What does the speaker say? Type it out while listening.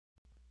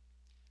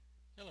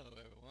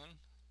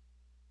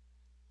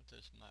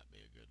this might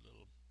be a good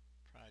little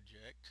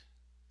project.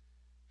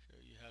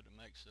 Show you how to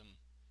make some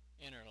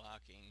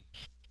interlocking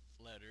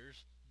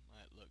letters.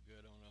 Might look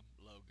good on a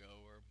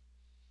logo or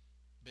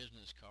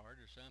business card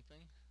or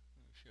something.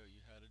 I'll show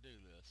you how to do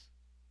this.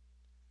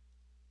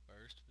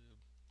 First,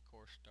 we'll of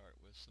course start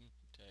with some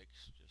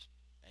text, just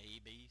A,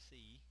 B,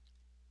 C.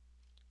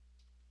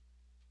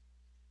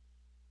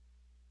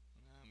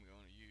 And I'm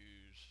going to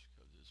use,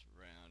 because it's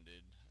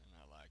rounded and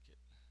I like it,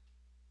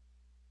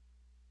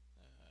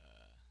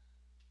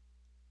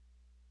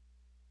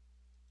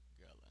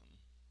 Gullen.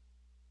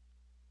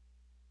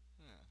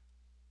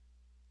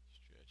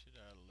 Stretch it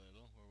out a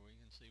little where we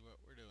can see what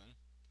we're doing.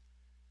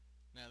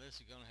 Now this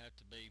is going to have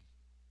to be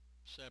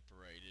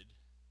separated.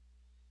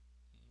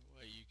 And the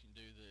way you can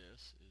do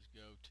this is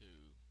go to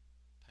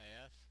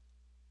Path,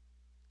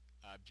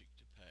 Object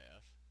to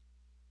Path,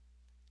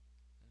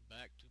 and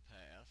back to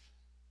Path,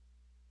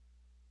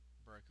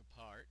 break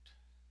apart,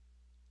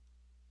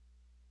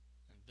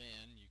 and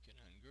then you can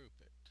ungroup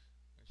it.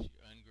 That's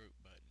your ungroup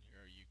button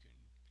here. You can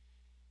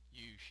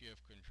use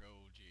Shift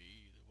Control G,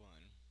 either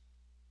one.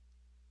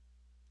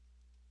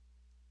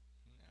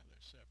 Now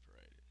they're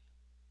separated.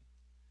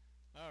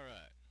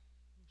 Alright,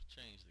 let's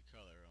change the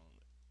color on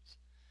this.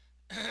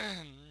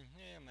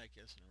 Yeah, make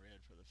this in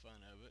red for the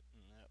fun of it,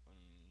 and that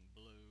one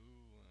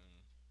blue, and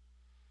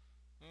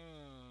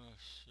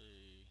let's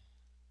see,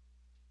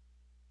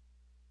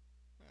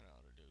 that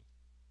ought to do.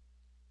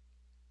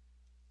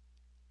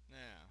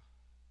 Now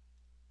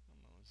I'm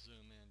going to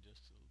zoom in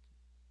just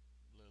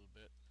a little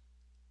bit,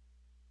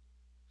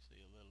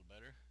 see a little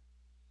better.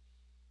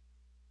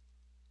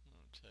 I'm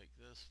going to take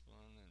this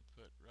one and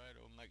put right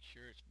over, make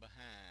sure it's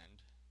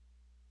behind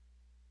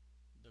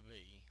the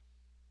V.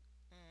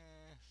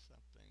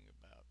 Something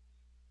about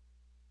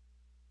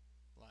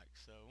like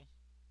so.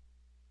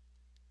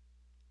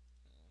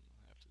 I'm going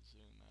to have to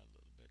zoom out a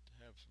little bit to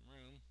have some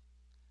room.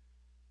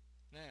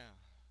 Now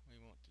we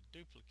want to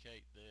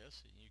duplicate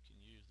this, and you can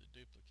use the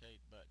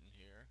duplicate button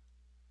here,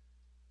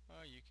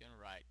 or you can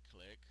right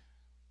click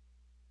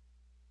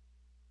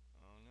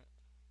on it.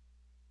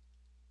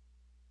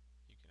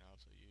 You can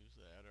also use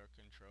that, or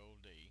Control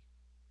D.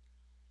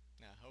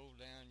 Now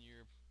hold down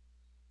your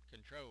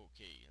Control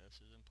key.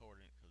 This is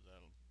important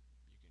because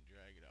you can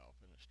drag it off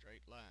in a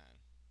straight line.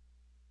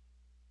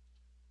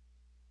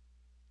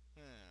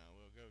 Now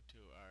we'll go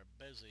to our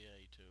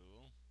Bezier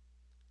tool,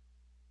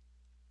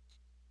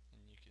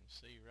 and you can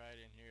see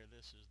right in here,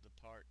 this is the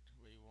part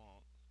we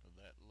want of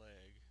that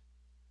leg.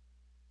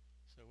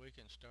 So we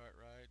can start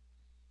right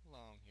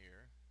along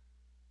here,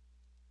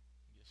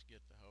 just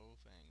get the whole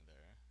thing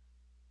there.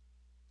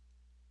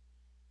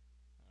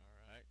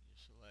 Alright, your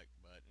select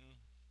button,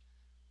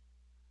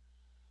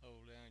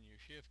 hold down your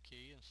Shift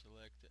key and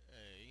select the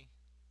A,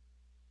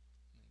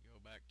 and go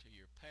back to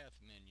your Path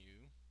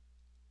menu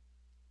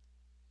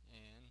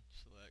and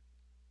select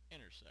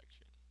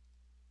Intersection.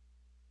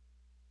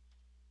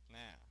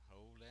 Now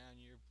hold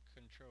down your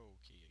Control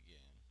key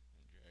again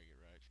and drag it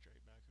right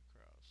straight back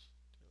across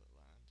till it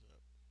lines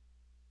up.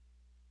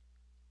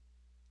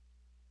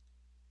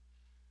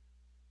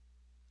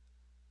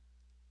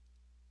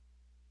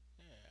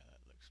 Yeah,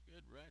 that looks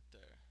good right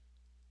there.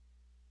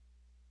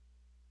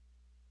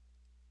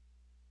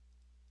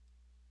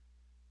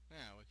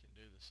 Now we can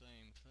do the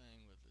same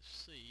thing with the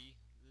C.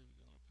 We're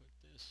going to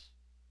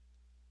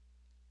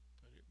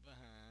put it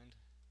behind.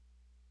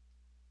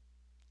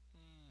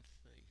 Let's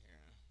see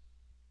here.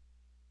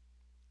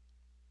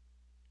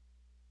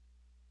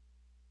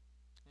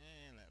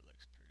 And that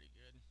looks pretty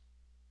good.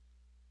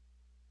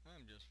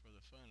 I'm just for the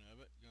fun of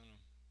it going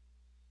to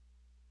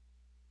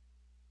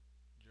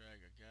drag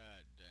a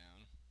guide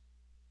down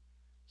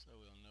so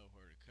we'll know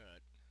where to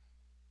cut.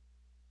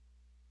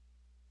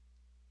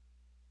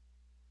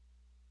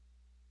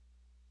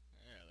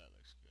 Yeah, that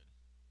looks good.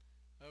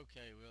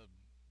 Okay, we'll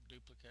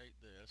duplicate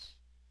this.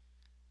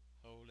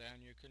 Hold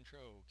down your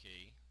Control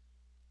key,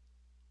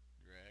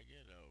 drag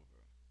it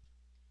over.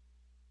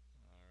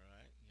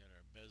 Alright, get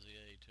our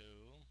Bezier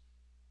tool,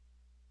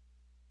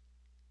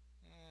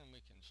 and we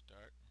can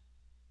start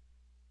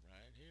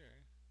right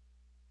here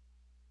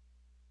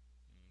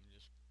and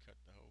just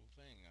cut the whole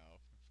thing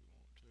off if we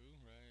want to,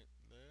 right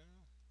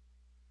there.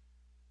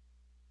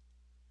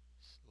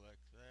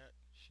 Select that,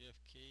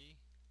 Shift key,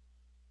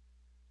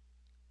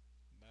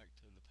 back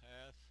to the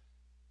Path,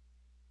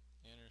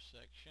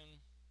 Intersection,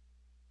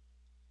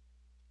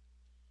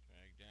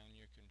 drag down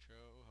your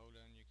Control, hold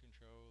down your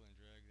Control and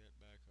drag that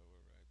back over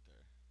right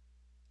there.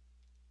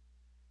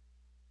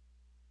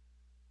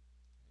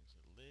 Needs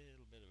a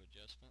little bit of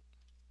adjustment.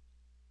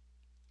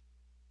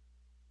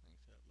 I think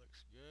that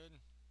looks good.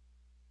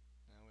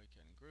 Now we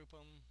can group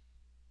them,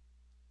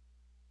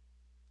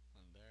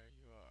 and there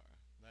you are.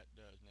 That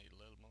does need a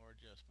little more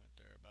adjustment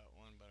there about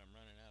one, but I'm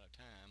running out of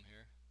time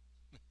here.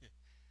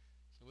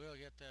 So we'll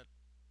get that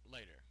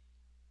later.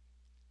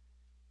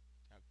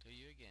 Talk to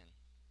you again.